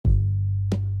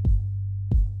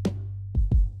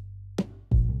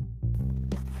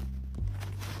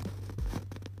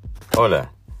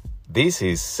Hola, this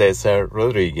is Cesar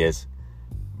Rodriguez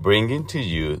bringing to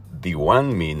you the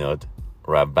 1-minute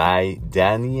Rabbi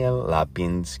Daniel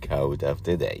Lapin's quote of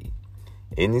the day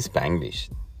in Spanglish.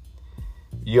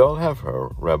 You all have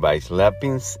heard Rabbi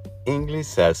Lapin's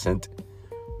English accent,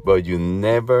 but you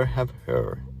never have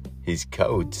heard his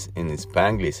quotes in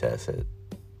Spanglish accent.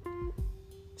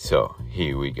 So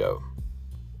here we go.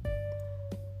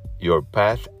 Your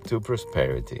path to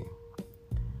prosperity.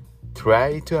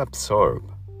 Try to absorb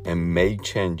and make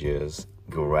changes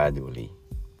gradually.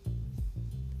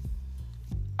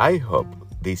 I hope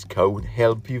this quote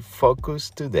helped you focus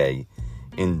today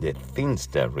in the things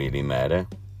that really matter.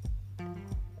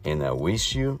 And I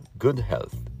wish you good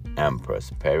health and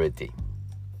prosperity.